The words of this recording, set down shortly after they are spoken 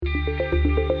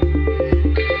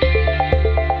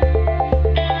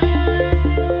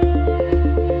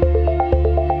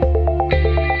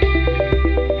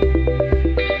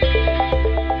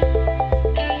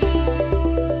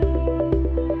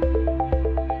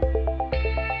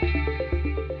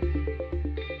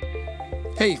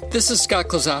Hey, this is Scott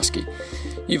Klosowski.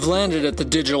 You've landed at The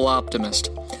Digital Optimist,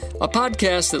 a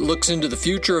podcast that looks into the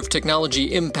future of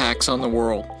technology impacts on the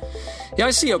world. Yeah, I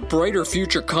see a brighter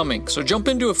future coming, so jump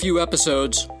into a few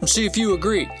episodes and see if you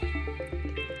agree.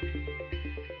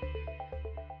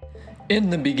 In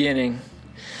the beginning.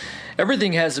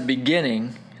 Everything has a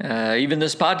beginning. Even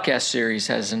this podcast series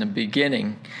has a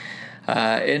beginning.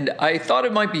 And I thought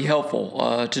it might be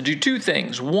helpful to do two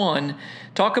things. One,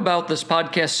 talk about this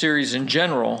podcast series in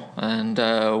general and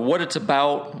what it's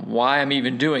about, why I'm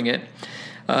even doing it.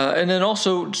 And then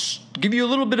also give you a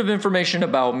little bit of information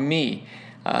about me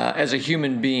as a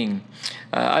human being.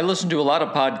 I listen to a lot of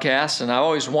podcasts, and I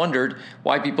always wondered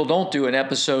why people don't do an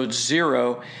episode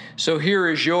 0. So here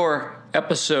is your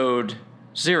episode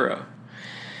 0.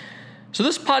 So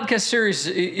this podcast series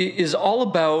is all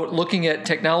about looking at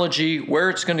technology, where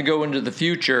it's going to go into the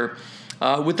future,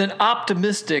 with an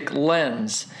optimistic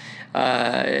lens.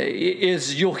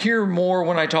 You'll hear more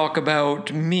when I talk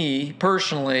about me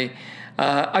personally.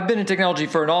 I've been in technology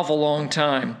for an awful long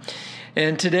time.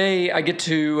 And today I get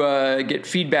to get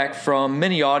feedback from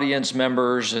many audience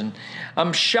members, and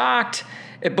I'm shocked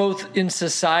at both in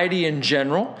society in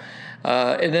general,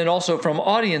 and then also from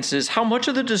audiences, how much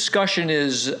of the discussion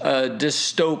is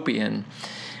dystopian.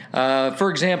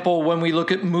 For example, when we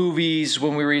look at movies,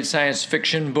 when we read science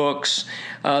fiction books,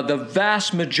 the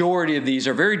vast majority of these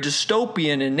are very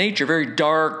dystopian in nature, very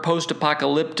dark,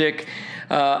 post-apocalyptic.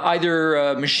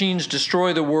 Either machines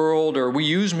destroy the world or we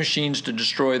use machines to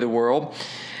destroy the world.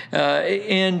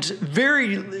 And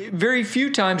very, very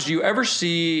few times do you ever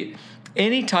see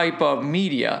any type of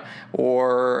media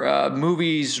or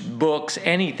movies, books,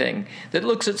 anything that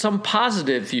looks at some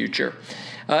positive future.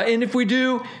 And if we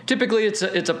do, typically it's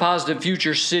a positive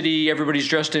future city. Everybody's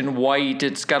dressed in white.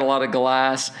 It's got a lot of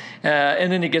glass, and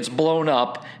then it gets blown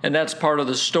up. And that's part of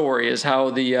the story, is how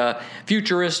the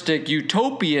futuristic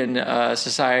utopian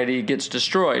society gets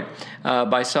destroyed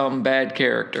by some bad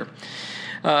character.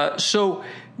 So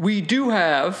we do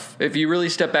have, if you really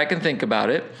step back and think about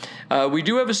it, we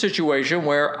do have a situation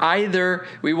where either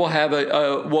we will have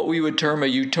what we would term a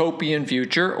utopian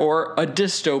future or a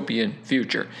dystopian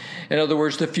future. In other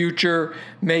words, the future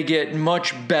may get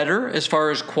much better as far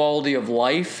as quality of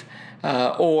life,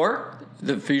 or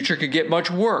the future could get much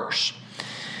worse.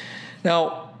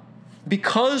 Now,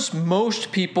 because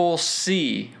most people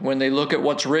see, when they look at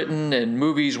what's written in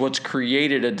movies, what's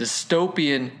created, a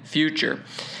dystopian future,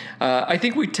 I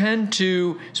think we tend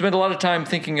to spend a lot of time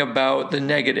thinking about the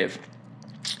negative.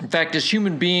 In fact, as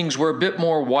human beings, we're a bit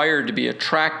more wired to be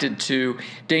attracted to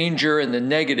danger and the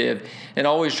negative, and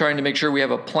always trying to make sure we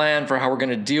have a plan for how we're going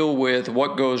to deal with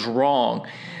what goes wrong.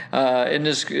 And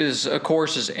this is, of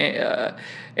course, is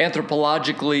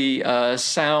anthropologically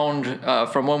sound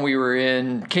from when we were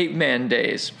in caveman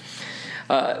days.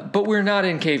 But we're not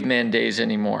in caveman days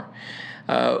anymore.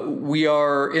 We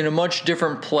are in a much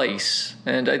different place,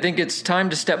 and I think it's time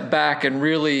to step back and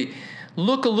really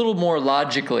look a little more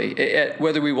logically at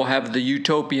whether we will have the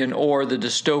utopian or the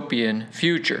dystopian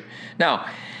future. Now,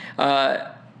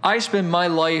 I spend my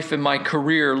life and my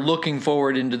career looking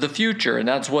forward into the future, and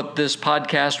that's what this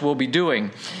podcast will be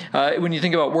doing. When you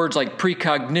think about words like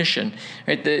precognition,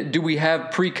 right, do we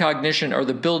have precognition or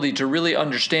the ability to really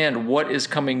understand what is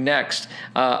coming next?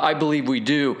 I believe we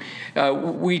do.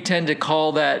 We tend to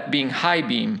call that being high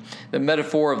beam, the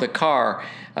metaphor of the car.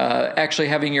 Actually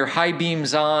having your high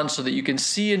beams on so that you can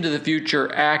see into the future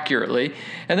accurately.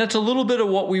 And that's a little bit of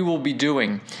what we will be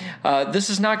doing. This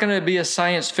is not going to be a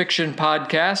science fiction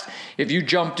podcast. If you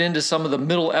jumped into some of the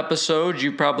middle episodes,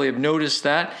 you probably have noticed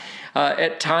that.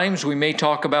 At times, we may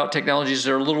talk about technologies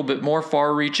that are a little bit more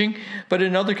far-reaching, but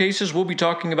in other cases, we'll be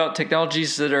talking about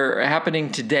technologies that are happening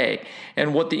today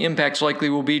and what the impacts likely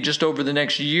will be just over the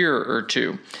next year or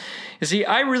two. You see,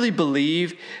 I really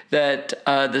believe that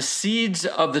the seeds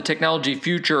of the technology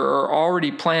future are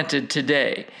already planted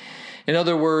today. In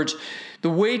other words, the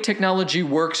way technology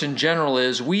works in general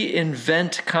is we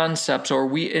invent concepts or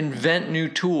we invent new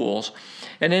tools,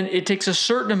 and then it takes a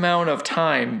certain amount of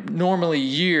time, normally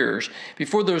years,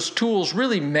 before those tools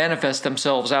really manifest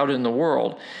themselves out in the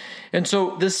world. And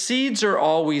so the seeds are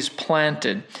always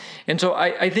planted. And so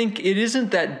I think it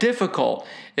isn't that difficult,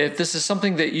 if this is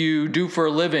something that you do for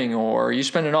a living or you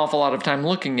spend an awful lot of time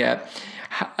looking at,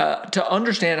 to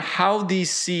understand how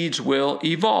these seeds will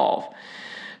evolve.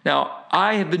 Now,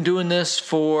 I have been doing this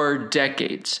for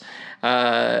decades.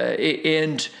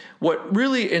 And what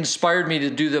really inspired me to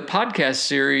do the podcast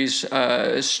series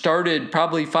started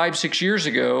probably 5-6 years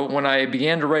ago when I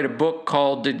began to write a book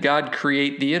called Did God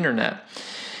Create the Internet?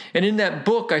 And in that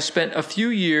book, I spent a few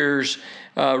years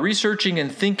researching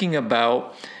and thinking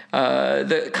about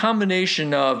the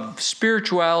combination of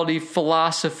spirituality,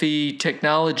 philosophy,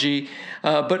 technology,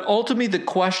 but ultimately the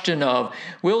question of,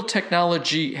 will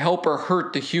technology help or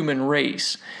hurt the human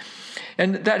race?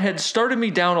 And that had started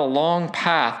me down a long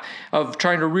path of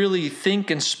trying to really think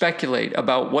and speculate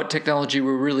about what technology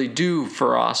will really do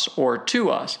for us or to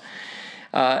us.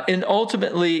 And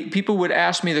ultimately, people would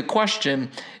ask me the question,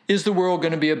 is the world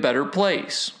going to be a better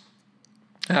place?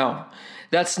 Now,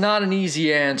 that's not an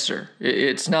easy answer.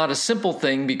 It's not a simple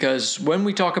thing, because when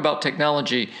we talk about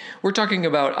technology, we're talking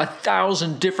about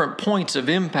 1,000 different points of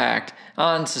impact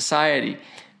on society,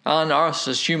 on us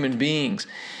as human beings.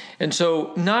 And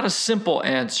so not a simple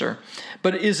answer,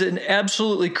 but it is an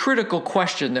absolutely critical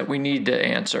question that we need to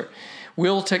answer.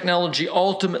 Will technology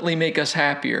ultimately make us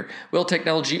happier? Will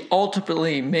technology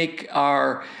ultimately make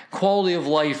our quality of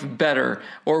life better,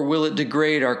 or will it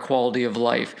degrade our quality of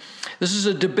life? This is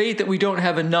a debate that we don't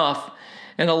have enough.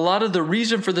 And a lot of the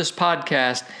reason for this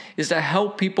podcast is to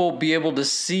help people be able to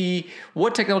see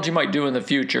what technology might do in the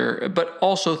future, but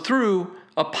also through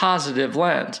a positive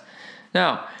lens.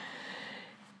 Now,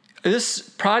 this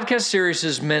podcast series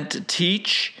is meant to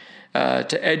teach,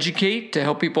 to educate, to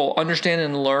help people understand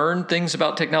and learn things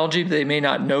about technology they may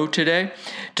not know today,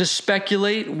 to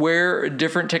speculate where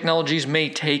different technologies may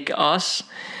take us,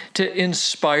 to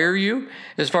inspire you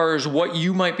as far as what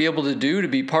you might be able to do to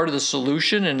be part of the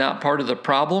solution and not part of the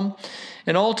problem,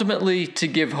 and ultimately to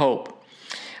give hope.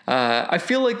 I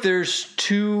feel like there's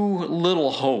too little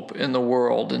hope in the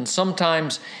world, and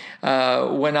sometimes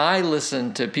when I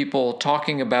listen to people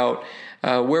talking about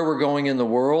where we're going in the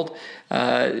world,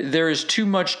 there is too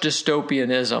much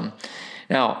dystopianism.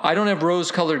 Now, I don't have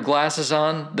rose-colored glasses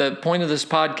on. The point of this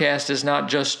podcast is not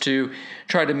just to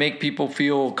try to make people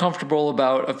feel comfortable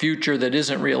about a future that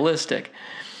isn't realistic.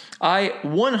 I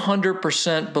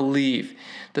 100% believe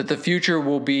that the future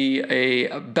will be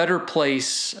a better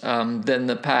place than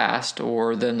the past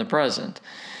or than the present.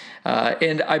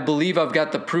 And I believe I've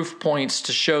got the proof points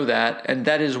to show that, and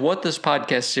that is what this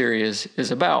podcast series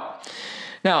is about.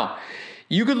 Now,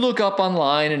 you could look up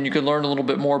online and you could learn a little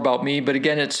bit more about me, but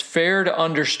again, it's fair to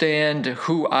understand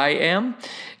who I am.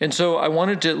 And so I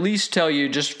wanted to at least tell you,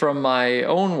 just from my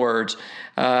own words,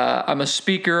 I'm a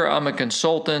speaker, I'm a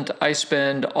consultant. I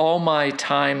spend all my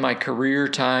time, my career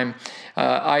time,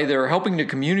 either helping to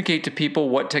communicate to people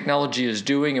what technology is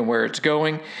doing and where it's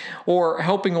going, or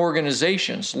helping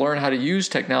organizations learn how to use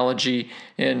technology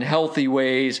in healthy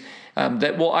ways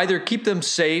that will either keep them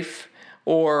safe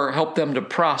or help them to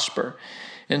prosper.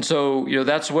 And so,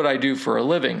 that's what I do for a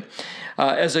living.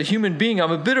 As a human being,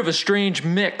 I'm a bit of a strange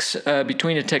mix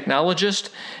between a technologist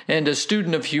and a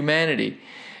student of humanity.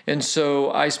 And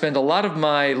so I spend a lot of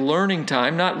my learning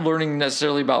time, not learning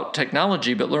necessarily about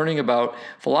technology, but learning about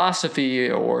philosophy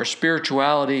or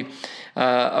spirituality,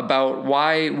 about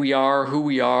why we are who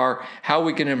we are, how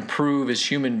we can improve as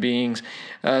human beings.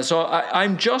 So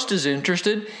I'm just as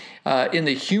interested in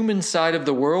the human side of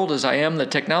the world as I am the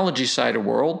technology side of the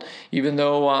world, even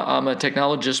though I'm a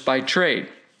technologist by trade.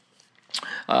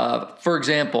 For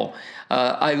example,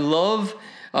 I love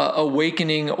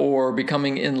awakening or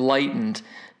becoming enlightened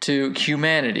to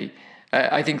humanity.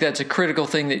 I think that's a critical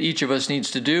thing that each of us needs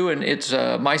to do, and it's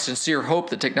my sincere hope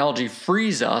that technology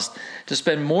frees us to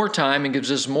spend more time and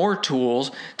gives us more tools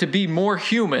to be more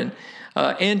human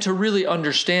and to really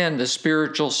understand the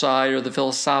spiritual side or the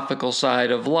philosophical side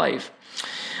of life.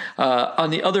 On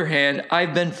the other hand,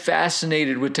 I've been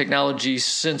fascinated with technology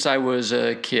since I was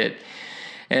a kid,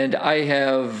 and I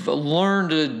have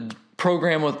learned to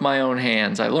program with my own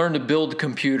hands. I learned to build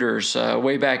computers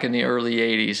way back in the early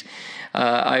 80s.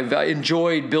 I've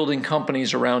enjoyed building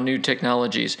companies around new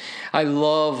technologies. I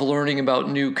love learning about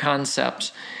new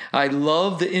concepts. I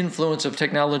love the influence of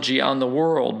technology on the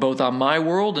world, both on my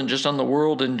world and just on the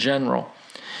world in general.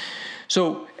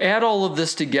 So add all of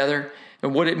this together,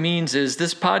 and what it means is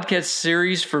this podcast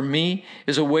series for me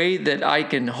is a way that I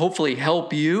can hopefully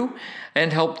help you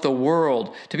and help the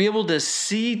world to be able to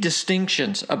see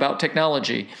distinctions about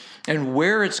technology and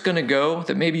where it's going to go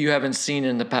that maybe you haven't seen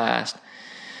in the past.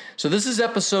 So this is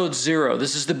episode 0.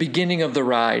 This is the beginning of the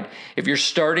ride. If you're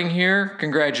starting here,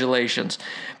 congratulations.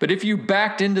 But if you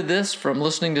backed into this from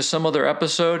listening to some other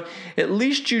episode, at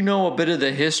least you know a bit of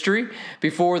the history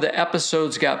before the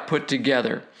episodes got put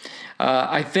together.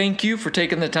 I thank you for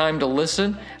taking the time to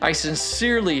listen. I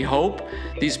sincerely hope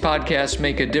these podcasts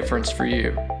make a difference for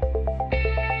you.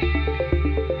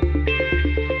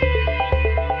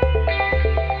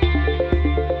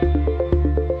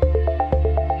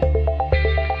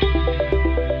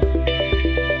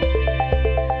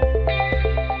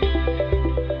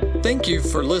 Thank you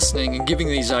for listening and giving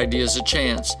these ideas a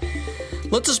chance.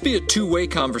 Let this be a two-way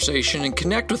conversation and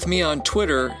connect with me on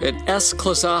Twitter at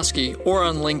 @sklisowski or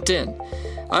on LinkedIn.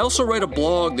 I also write a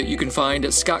blog that you can find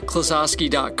at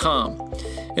scottklisowski.com.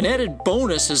 An added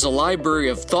bonus is a library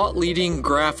of thought-leading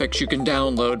graphics you can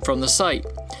download from the site.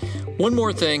 One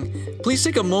more thing, please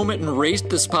take a moment and rate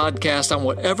this podcast on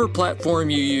whatever platform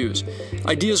you use.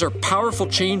 Ideas are powerful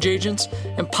change agents,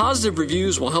 and positive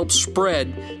reviews will help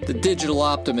spread the digital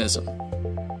optimism.